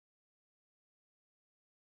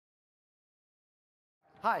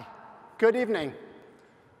Hi, good evening.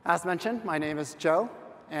 As mentioned, my name is Joe,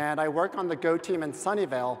 and I work on the Go team in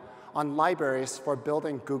Sunnyvale on libraries for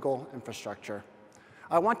building Google infrastructure.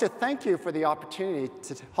 I want to thank you for the opportunity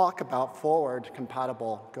to talk about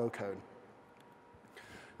forward-compatible Go code.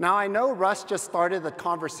 Now, I know Russ just started the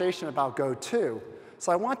conversation about Go 2,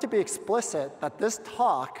 so I want to be explicit that this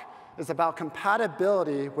talk is about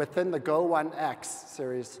compatibility within the Go 1x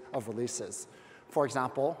series of releases. For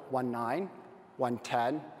example, 1.9,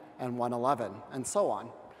 1.10, and 1.11, and so on.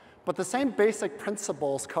 But the same basic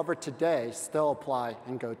principles covered today still apply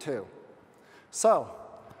in Go 2. So,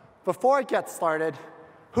 before I get started,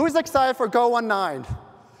 who's excited for Go 1.9?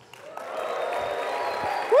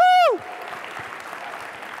 Woo!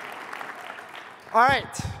 All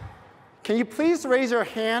right. Can you please raise your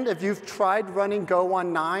hand if you've tried running Go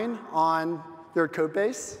 1.9 on your code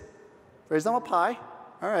base? Raise them up high.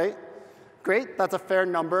 All right. Great. That's a fair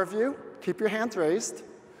number of you. Keep your hands raised.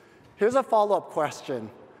 Here's a follow-up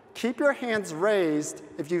question. Keep your hands raised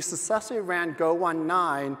if you successfully ran Go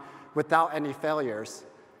 1.9 without any failures.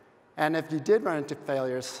 And if you did run into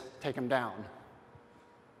failures, take them down.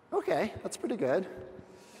 OK, that's pretty good.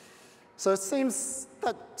 So it seems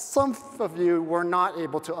that some of you were not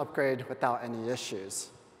able to upgrade without any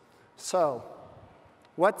issues. So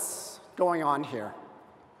what's going on here?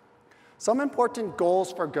 Some important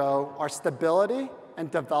goals for Go are stability and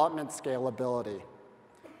development scalability.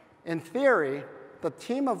 In theory, the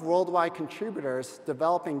team of worldwide contributors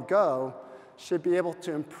developing Go should be able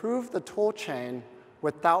to improve the tool chain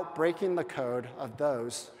without breaking the code of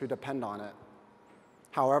those who depend on it.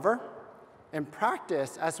 However, in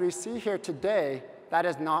practice, as we see here today, that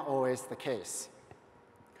is not always the case.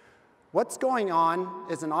 What's going on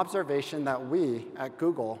is an observation that we at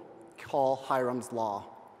Google call Hiram's Law.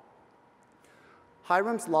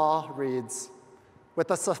 Hiram's Law reads, with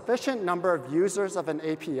a sufficient number of users of an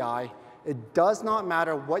API, it does not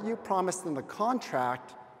matter what you promised in the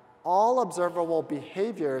contract, all observable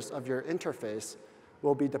behaviors of your interface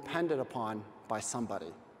will be depended upon by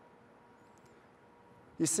somebody.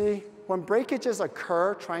 You see, when breakages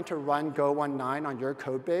occur trying to run Go 1.9 on your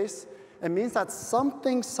code base, it means that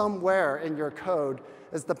something somewhere in your code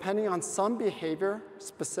is depending on some behavior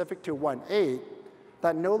specific to 1.8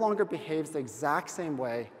 that no longer behaves the exact same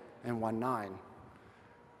way in 1.9.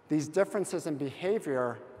 These differences in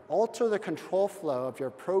behavior alter the control flow of your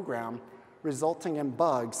program, resulting in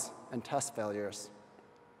bugs and test failures.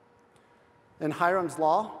 In Hiram's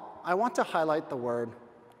Law, I want to highlight the word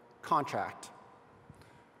contract.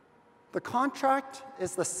 The contract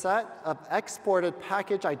is the set of exported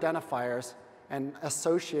package identifiers and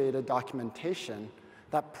associated documentation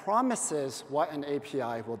that promises what an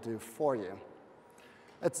API will do for you.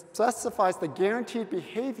 It specifies the guaranteed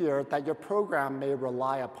behavior that your program may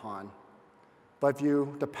rely upon. But if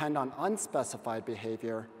you depend on unspecified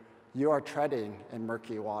behavior, you are treading in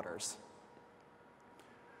murky waters.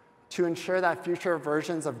 To ensure that future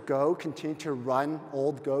versions of Go continue to run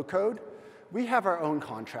old Go code, we have our own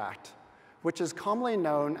contract, which is commonly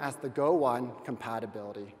known as the Go 1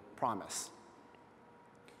 compatibility promise.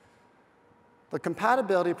 The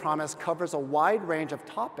compatibility promise covers a wide range of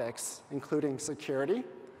topics, including security,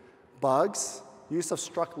 bugs, use of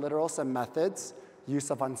struct literals and methods,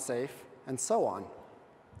 use of unsafe, and so on.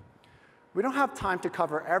 We don't have time to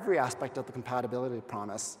cover every aspect of the compatibility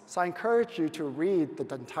promise, so I encourage you to read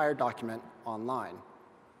the entire document online.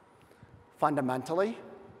 Fundamentally,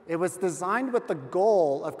 it was designed with the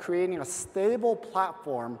goal of creating a stable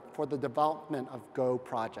platform for the development of Go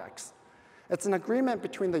projects. It's an agreement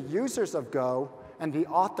between the users of Go and the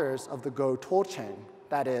authors of the Go toolchain,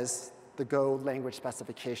 that is, the Go language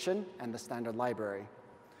specification and the standard library.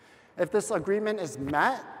 If this agreement is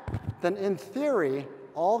met, then in theory,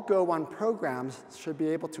 all Go 1 programs should be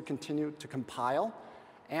able to continue to compile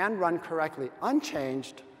and run correctly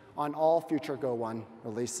unchanged on all future Go 1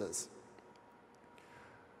 releases.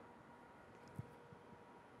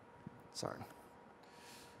 Sorry.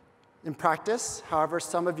 In practice, however,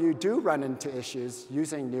 some of you do run into issues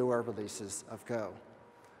using newer releases of Go.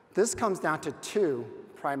 This comes down to two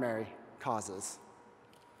primary causes.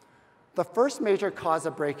 The first major cause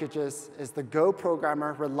of breakages is the Go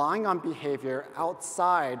programmer relying on behavior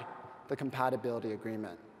outside the compatibility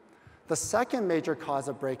agreement. The second major cause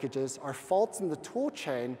of breakages are faults in the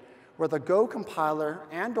toolchain where the Go compiler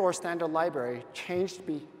and/or standard library changed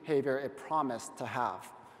behavior it promised to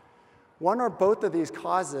have. One or both of these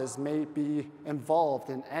causes may be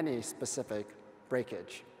involved in any specific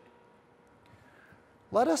breakage.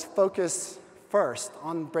 Let us focus first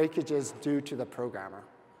on breakages due to the programmer.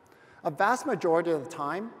 A vast majority of the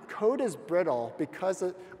time, code is brittle because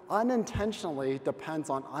it unintentionally depends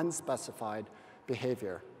on unspecified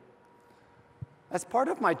behavior. As part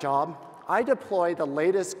of my job, I deploy the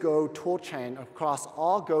latest Go toolchain across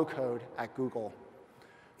all Go code at Google.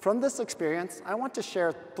 From this experience, I want to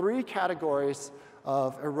share 3 categories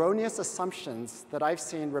of erroneous assumptions that I've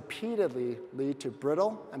seen repeatedly lead to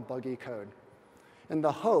brittle and buggy code, in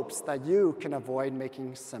the hopes that you can avoid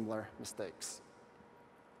making similar mistakes.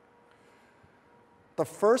 The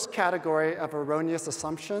first category of erroneous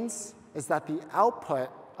assumptions is that the output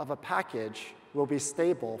of a package will be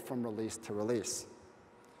stable from release to release.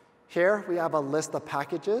 Here, we have a list of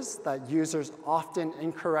packages that users often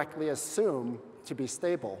incorrectly assume to be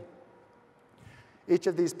stable. Each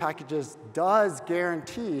of these packages does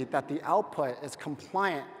guarantee that the output is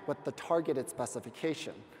compliant with the targeted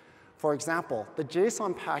specification. For example, the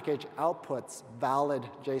JSON package outputs valid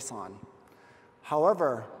JSON.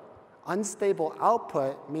 However, unstable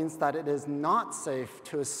output means that it is not safe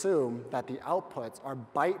to assume that the outputs are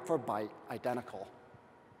byte for byte identical.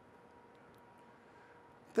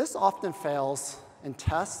 This often fails in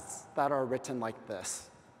tests that are written like this.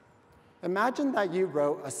 Imagine that you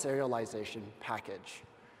wrote a serialization package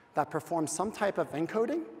that performs some type of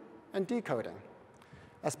encoding and decoding.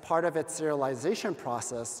 As part of its serialization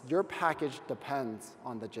process, your package depends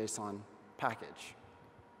on the JSON package.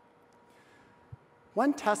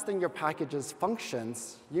 When testing your package's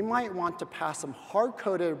functions, you might want to pass some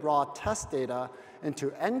hard-coded raw test data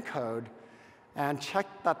into encode and check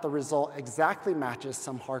that the result exactly matches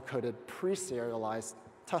some hard-coded pre-serialized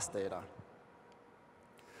test data.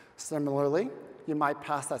 Similarly, you might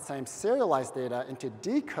pass that same serialized data into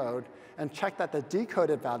decode and check that the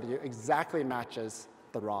decoded value exactly matches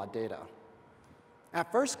the raw data.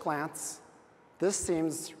 At first glance, this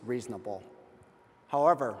seems reasonable.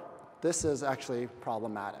 However, this is actually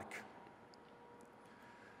problematic.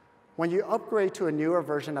 When you upgrade to a newer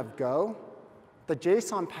version of Go, the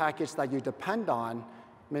JSON package that you depend on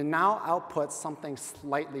may now output something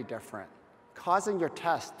slightly different, causing your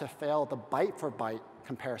test to fail the byte-for-byte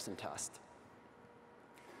comparison test.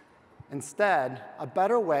 Instead, a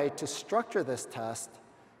better way to structure this test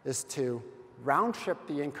is to round-trip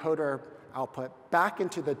the encoder output back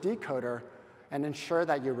into the decoder and ensure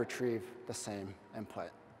that you retrieve the same input.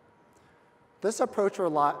 This approach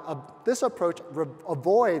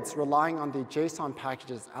avoids relying on the JSON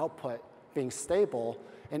package's output being stable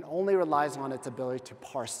and only relies on its ability to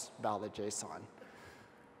parse valid JSON.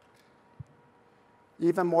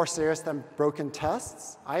 Even more serious than broken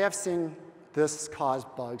tests, I have seen this cause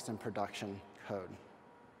bugs in production code,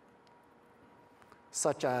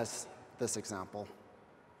 such as this example.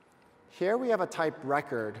 Here we have a type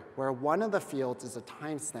record where one of the fields is a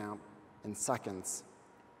timestamp in seconds.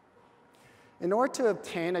 In order to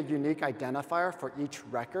obtain a unique identifier for each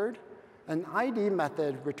record, an ID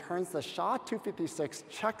method returns the SHA-256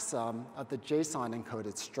 checksum of the JSON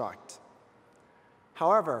encoded struct.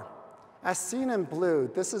 However, as seen in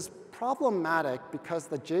blue, this is problematic because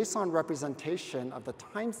the JSON representation of the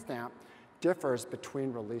timestamp differs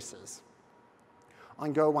between releases.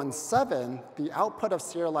 On Go 1.7, the output of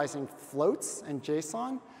serializing floats in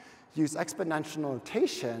JSON use exponential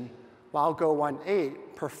notation, while Go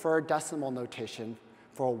 1.8 prefer decimal notation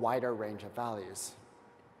for a wider range of values.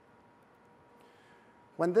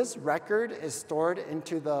 When this record is stored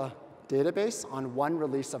into the database on one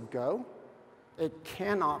release of Go, it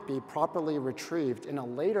cannot be properly retrieved in a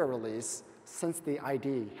later release since the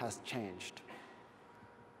ID has changed.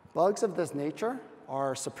 Bugs of this nature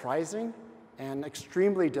are surprising and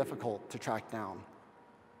extremely difficult to track down.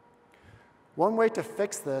 One way to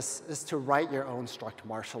fix this is to write your own struct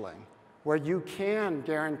marshalling, where you can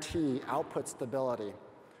guarantee output stability,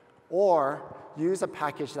 or use a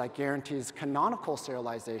package that guarantees canonical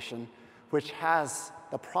serialization, which has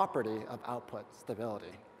the property of output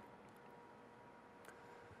stability.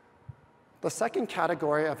 The second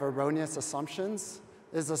category of erroneous assumptions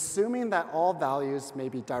is assuming that all values may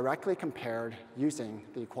be directly compared using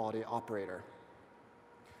the equality operator.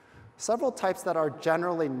 Several types that are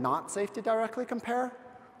generally not safe to directly compare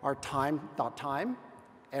are time.time,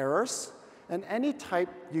 errors, and any type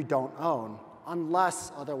you don't own,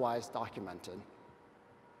 unless otherwise documented.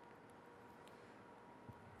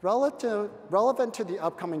 Relevant to the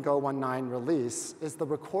upcoming Go 1.9 release is the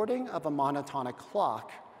recording of a monotonic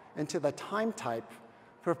clock into the time type,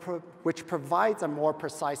 which provides a more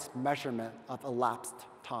precise measurement of elapsed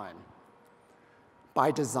time.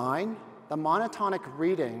 By design, the monotonic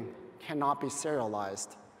reading cannot be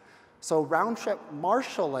serialized, so round-trip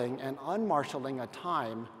marshalling and unmarshalling a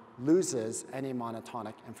time loses any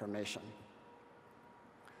monotonic information.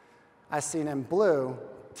 As seen in blue,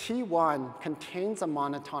 T1 contains a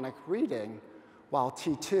monotonic reading, while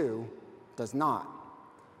T2 does not.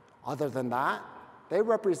 Other than that, they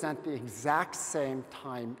represent the exact same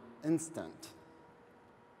time instant.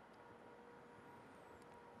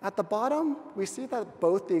 At the bottom, we see that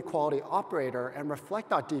both the equality operator and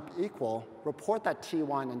reflect.deepEqual report that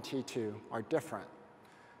T1 and T2 are different.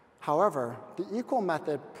 However, the equal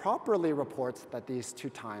method properly reports that these two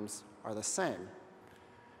times are the same.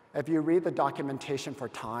 If you read the documentation for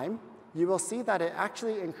time, you will see that it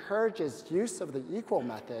actually encourages use of the equal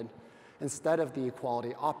method instead of the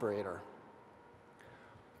equality operator.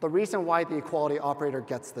 The reason why the equality operator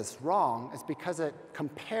gets this wrong is because it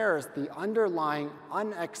compares the underlying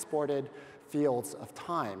unexported fields of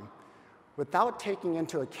time without taking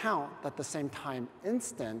into account that the same time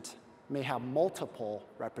instant may have multiple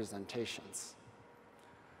representations.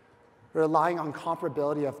 Relying on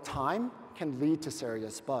comparability of time can lead to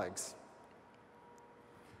serious bugs.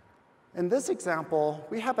 In this example,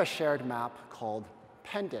 we have a shared map called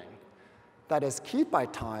pending that is keyed by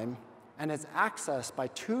time and is accessed by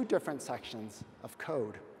two different sections of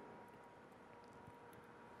code.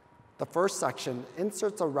 The first section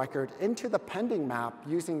inserts a record into the pending map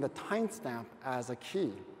using the timestamp as a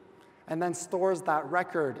key, and then stores that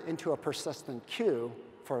record into a persistent queue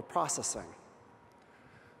for processing.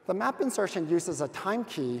 The map insertion uses a time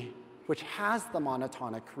key, which has the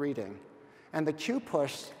monotonic reading, and the queue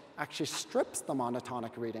push actually strips the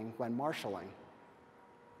monotonic reading when marshalling.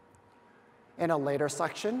 In a later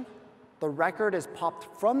section, the record is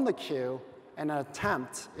popped from the queue, and an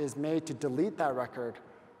attempt is made to delete that record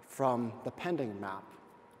from the pending map.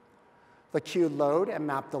 The queue load and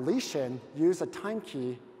map deletion use a time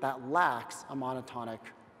key that lacks a monotonic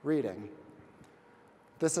reading.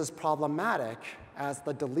 This is problematic as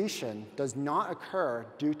the deletion does not occur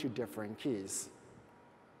due to differing keys.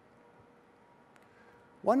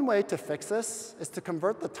 One way to fix this is to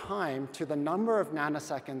convert the time to the number of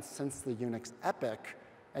nanoseconds since the Unix epoch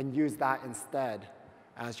and use that instead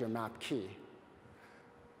as your map key.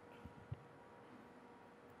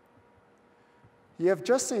 You have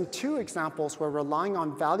just seen two examples where relying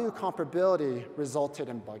on value comparability resulted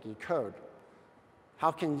in buggy code.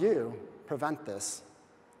 How can you prevent this?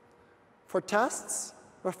 For tests,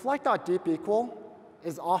 reflect.deepEqual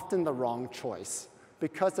is often the wrong choice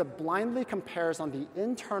because it blindly compares on the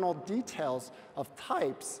internal details of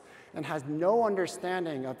types and has no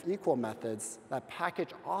understanding of equal methods that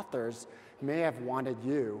package authors may have wanted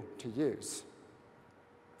you to use.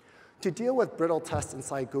 To deal with brittle tests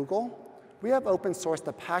inside Google, we have open sourced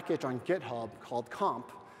a package on GitHub called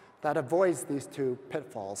comp that avoids these two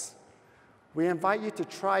pitfalls. We invite you to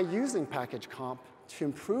try using package comp to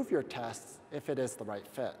improve your tests if it is the right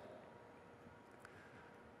fit.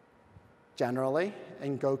 Generally,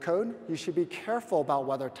 in Go code, you should be careful about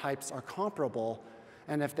whether types are comparable,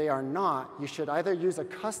 and if they are not, you should either use a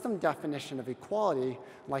custom definition of equality,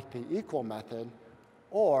 like the equal method,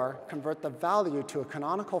 or convert the value to a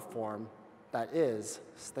canonical form that is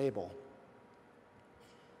stable.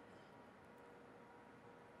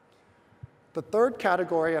 The third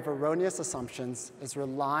category of erroneous assumptions is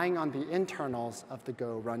relying on the internals of the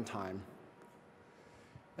Go runtime.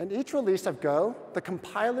 In each release of Go, the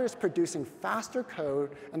compiler is producing faster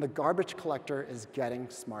code, and the garbage collector is getting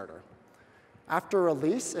smarter. After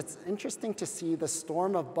release, it's interesting to see the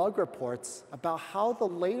storm of bug reports about how the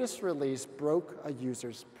latest release broke a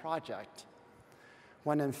user's project,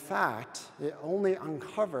 when in fact, it only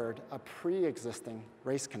uncovered a pre-existing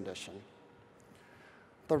race condition.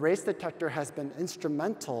 The race detector has been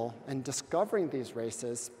instrumental in discovering these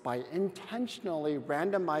races by intentionally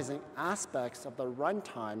randomizing aspects of the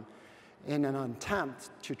runtime in an attempt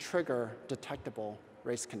to trigger detectable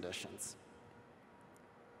race conditions.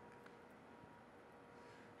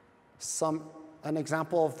 An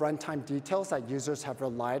example of runtime details that users have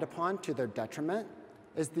relied upon to their detriment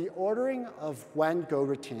is the ordering of when Go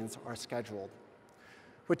routines are scheduled,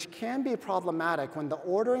 which can be problematic when the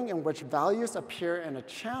ordering in which values appear in a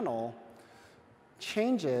channel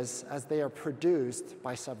changes as they are produced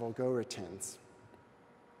by several Go routines.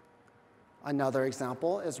 Another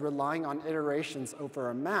example is relying on iterations over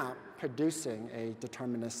a map producing a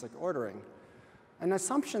deterministic ordering, an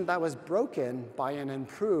assumption that was broken by an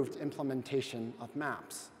improved implementation of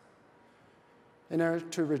maps. In order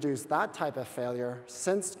to reduce that type of failure,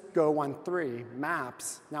 since Go 1.3,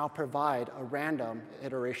 maps now provide a random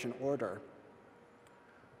iteration order.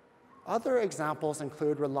 Other examples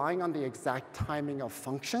include relying on the exact timing of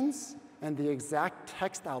functions and the exact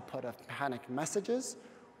text output of panic messages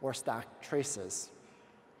or stack traces.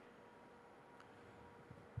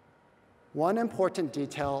 One important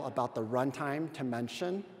detail about the runtime to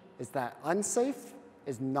mention is that unsafe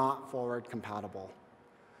is not forward compatible.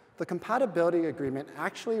 The compatibility agreement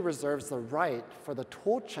actually reserves the right for the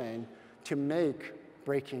toolchain to make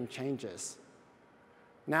breaking changes.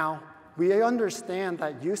 Now, we understand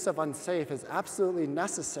that use of unsafe is absolutely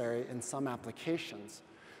necessary in some applications,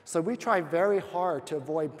 so we try very hard to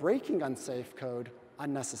avoid breaking unsafe code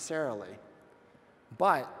unnecessarily.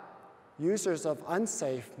 But users of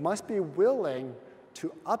unsafe must be willing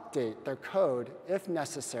to update their code if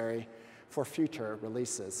necessary for future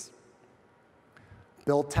releases.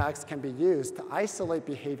 Build tags can be used to isolate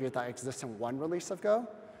behavior that exists in one release of Go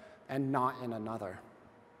and not in another.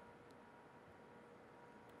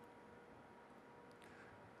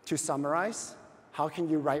 To summarize, how can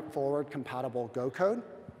you write forward-compatible Go code?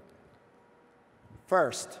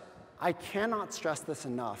 First, I cannot stress this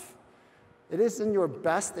enough. It is in your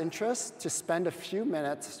best interest to spend a few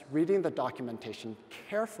minutes reading the documentation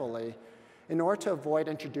carefully in order to avoid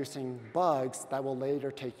introducing bugs that will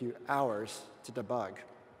later take you hours to debug.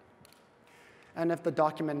 And if the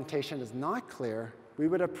documentation is not clear, we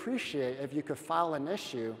would appreciate if you could file an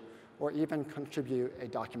issue or even contribute a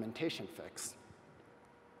documentation fix.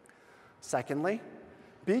 Secondly,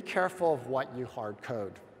 be careful of what you hard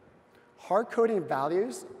code. Hard coding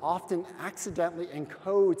values often accidentally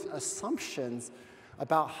encodes assumptions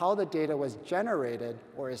about how the data was generated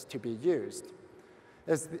or is to be used.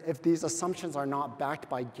 If these assumptions are not backed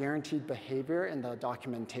by guaranteed behavior in the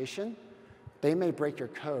documentation, they may break your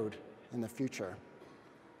code in the future.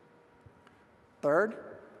 Third,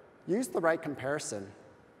 use the right comparison.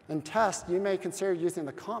 In test, you may consider using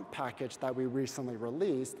the comp package that we recently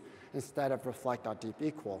released instead of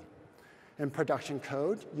reflect.deep-equal. In production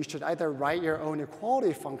code, you should either write your own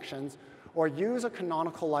equality functions or use a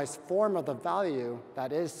canonicalized form of the value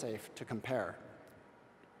that is safe to compare.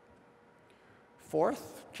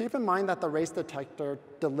 Fourth, keep in mind that the race detector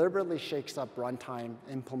deliberately shakes up runtime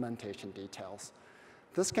implementation details.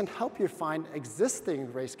 This can help you find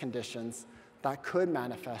existing race conditions that could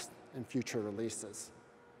manifest in future releases.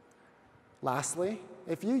 Lastly,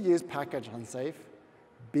 if you use package unsafe,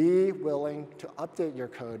 be willing to update your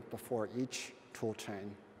code before each toolchain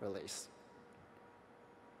release.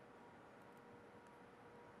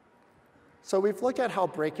 So we've looked at how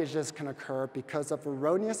breakages can occur because of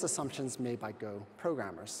erroneous assumptions made by Go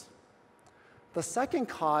programmers. The second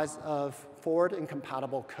cause of forward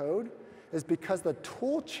incompatible code is because the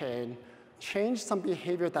toolchain changed some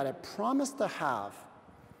behavior that it promised to have.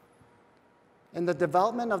 In the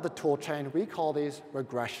development of the toolchain, we call these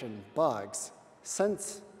regression bugs,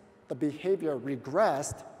 since the behavior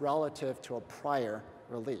regressed relative to a prior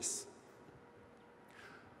release.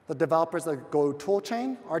 The developers of the Go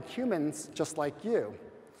toolchain are humans just like you,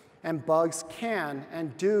 and bugs can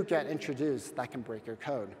and do get introduced that can break your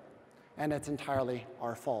code, and it's entirely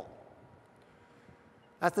our fault.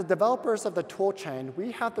 As the developers of the toolchain,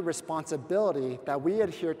 we have the responsibility that we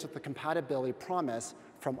adhere to the compatibility promise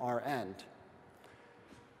from our end.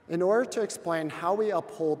 In order to explain how we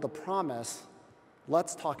uphold the promise,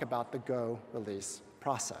 let's talk about the Go release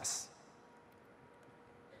process.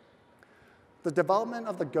 The development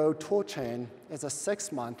of the Go toolchain is a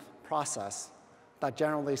 6-month process that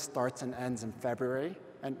generally starts and ends in February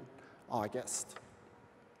and August.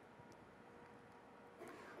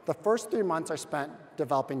 The first 3 months are spent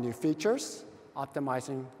developing new features,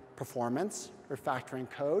 optimizing performance, refactoring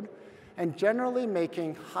code, and generally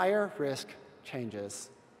making higher risk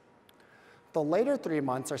changes. The later 3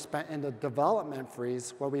 months are spent in the development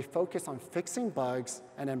freeze, where we focus on fixing bugs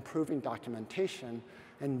and improving documentation,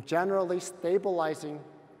 and generally stabilizing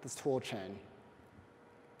the toolchain.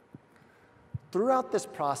 Throughout this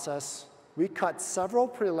process, we cut several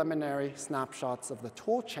preliminary snapshots of the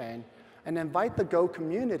toolchain and invite the Go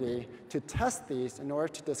community to test these in order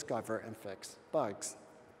to discover and fix bugs.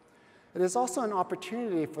 It is also an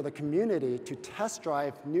opportunity for the community to test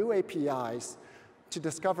drive new APIs to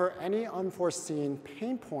discover any unforeseen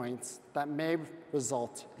pain points that may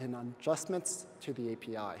result in adjustments to the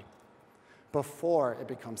API before it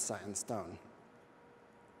becomes set in stone.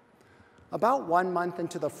 About 1 month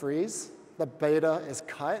into the freeze, the beta is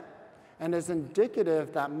cut and is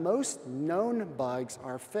indicative that most known bugs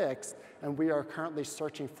are fixed, and we are currently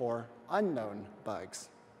searching for unknown bugs.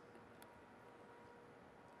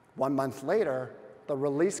 1 month later, the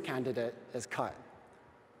release candidate is cut.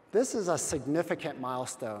 This is a significant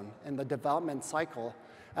milestone in the development cycle,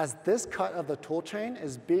 as this cut of the toolchain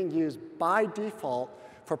is being used by default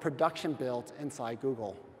for production builds inside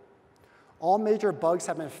Google. All major bugs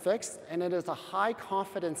have been fixed, and it is a high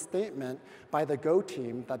confidence statement by the Go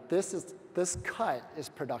team that this cut is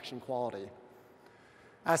production quality.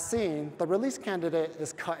 As seen, the release candidate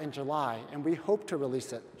is cut in July, and we hope to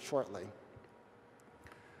release it shortly.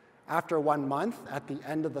 After 1 month, at the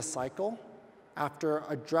end of the cycle, after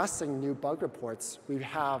addressing new bug reports, we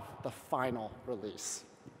have the final release,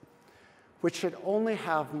 which should only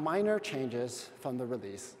have minor changes from the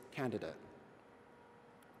release candidate.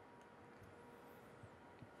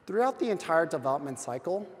 Throughout the entire development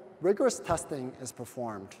cycle, rigorous testing is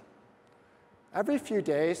performed. Every few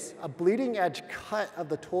days, a bleeding edge cut of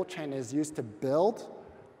the toolchain is used to build,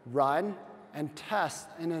 run, and test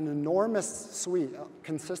in an enormous suite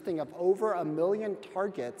consisting of over 1 million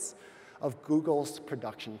targets of Google's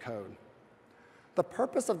production code. The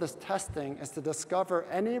purpose of this testing is to discover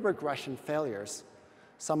any regression failures.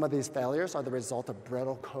 Some of these failures are the result of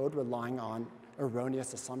brittle code relying on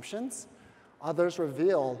erroneous assumptions. Others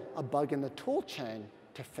reveal a bug in the toolchain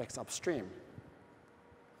to fix upstream.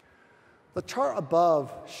 The chart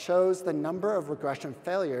above shows the number of regression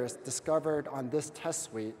failures discovered on this test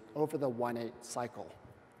suite over the 1.8 cycle.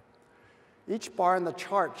 Each bar in the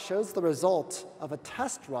chart shows the result of a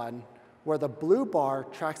test run where the blue bar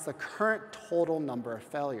tracks the current total number of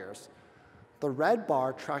failures. The red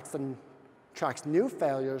bar tracks new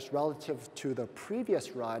failures relative to the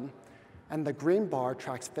previous run, and the green bar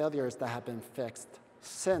tracks failures that have been fixed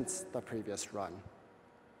since the previous run.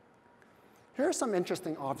 Here are some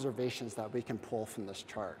interesting observations that we can pull from this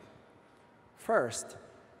chart. First,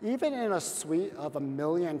 even in a suite of 1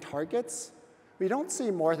 million targets, we don't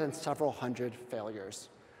see more than several hundred failures,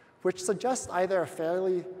 which suggests either a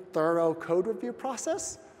fairly thorough code review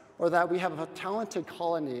process or that we have a talented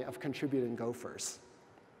colony of contributing Gophers.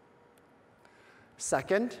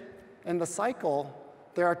 Second, in the cycle,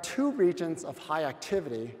 there are 2 regions of high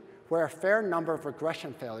activity where a fair number of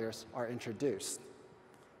regression failures are introduced.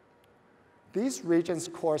 These regions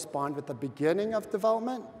correspond with the beginning of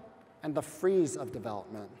development and the freeze of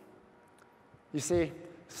development. You see,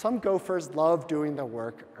 some Gophers love doing their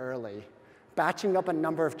work early, batching up a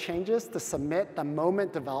number of changes to submit the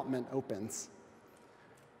moment development opens.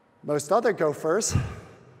 Most other Gophers,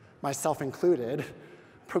 myself included,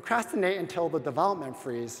 procrastinate until the development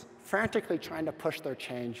freeze, frantically trying to push their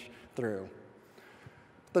change through.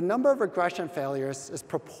 The number of regression failures is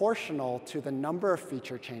proportional to the number of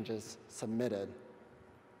feature changes submitted.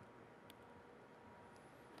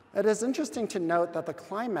 It is interesting to note that the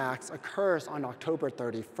climax occurs on October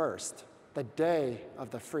 31st, the day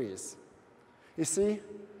of the freeze. You see,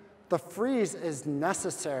 the freeze is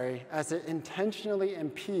necessary as it intentionally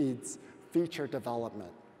impedes feature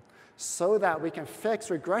development so that we can fix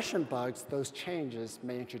regression bugs those changes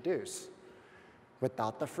may introduce.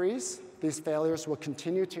 Without the freeze, these failures will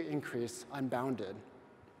continue to increase unbounded.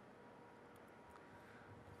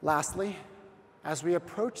 Lastly, as we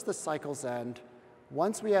approach the cycle's end,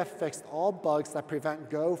 once we have fixed all bugs that prevent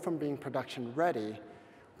Go from being production ready,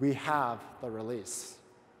 we have the release.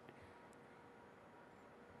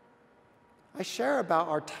 I share about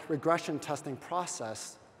our regression testing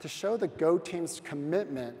process to show the Go team's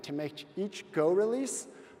commitment to make each Go release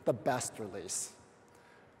the best release.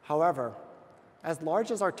 However, as large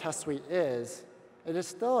as our test suite is, it is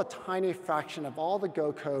still a tiny fraction of all the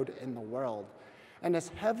Go code in the world, and is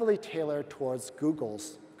heavily tailored towards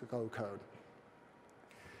Google's Go code.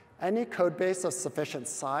 Any code base of sufficient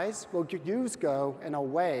size will use Go in a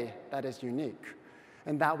way that is unique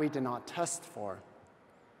and that we did not test for.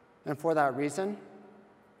 And for that reason,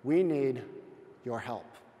 we need your help.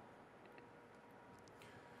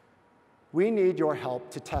 We need your help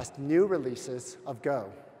to test new releases of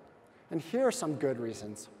Go. And here are some good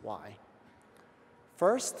reasons why.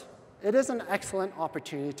 First, it is an excellent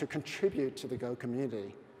opportunity to contribute to the Go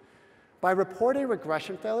community. By reporting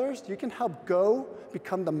regression failures, you can help Go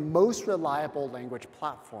become the most reliable language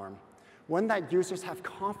platform, one that users have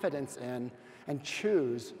confidence in and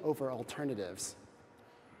choose over alternatives.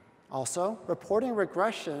 Also, reporting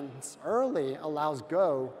regressions early allows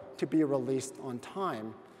Go to be released on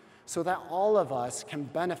time so that all of us can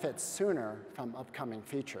benefit sooner from upcoming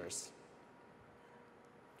features.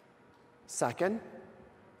 Second,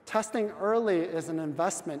 testing early is an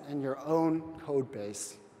investment in your own code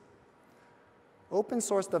base. Open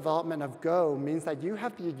source development of Go means that you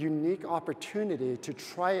have the unique opportunity to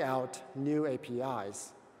try out new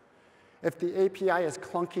APIs. If the API is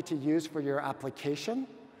clunky to use for your application,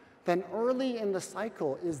 then early in the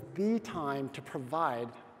cycle is the time to provide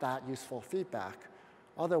that useful feedback.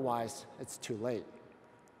 Otherwise, it's too late.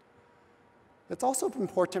 It's also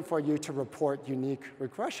important for you to report unique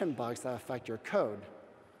regression bugs that affect your code.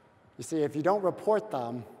 You see, if you don't report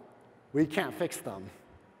them, we can't fix them.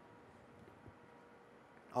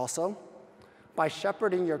 Also, by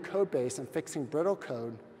shepherding your code base and fixing brittle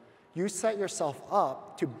code, you set yourself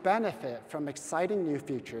up to benefit from exciting new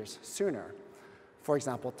features sooner. For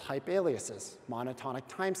example, type aliases, monotonic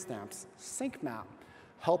timestamps, sync map,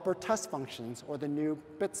 helper test functions, or the new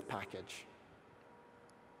bits package.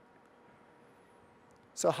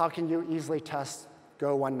 So how can you easily test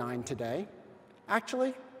Go 1.9 today?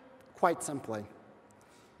 Actually, quite simply.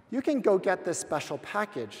 You can go get this special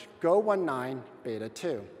package, Go 1.9 Beta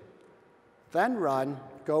 2. Then run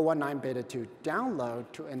Go 1.9 Beta 2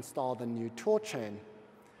 download to install the new toolchain.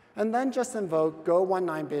 And then just invoke Go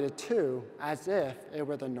 1.9 Beta 2 as if it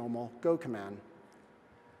were the normal Go command.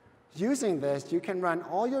 Using this, you can run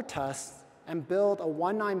all your tests and build a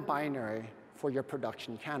 1.9 binary for your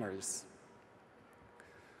production canaries.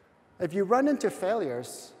 If you run into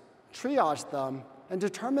failures, triage them and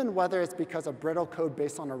determine whether it's because of brittle code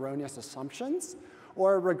based on erroneous assumptions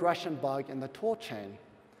or a regression bug in the toolchain.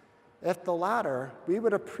 If the latter, we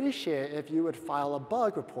would appreciate if you would file a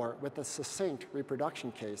bug report with a succinct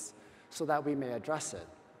reproduction case so that we may address it.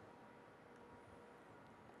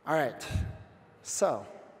 All right, so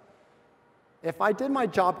if I did my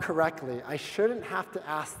job correctly, I shouldn't have to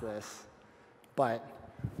ask this, but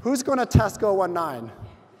who's going to test Go 1.9?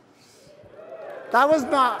 That was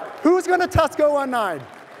not. Who's going to test Go 1.9?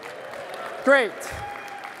 Great.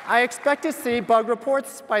 I expect to see bug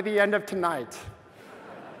reports by the end of tonight.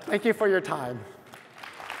 Thank you for your time.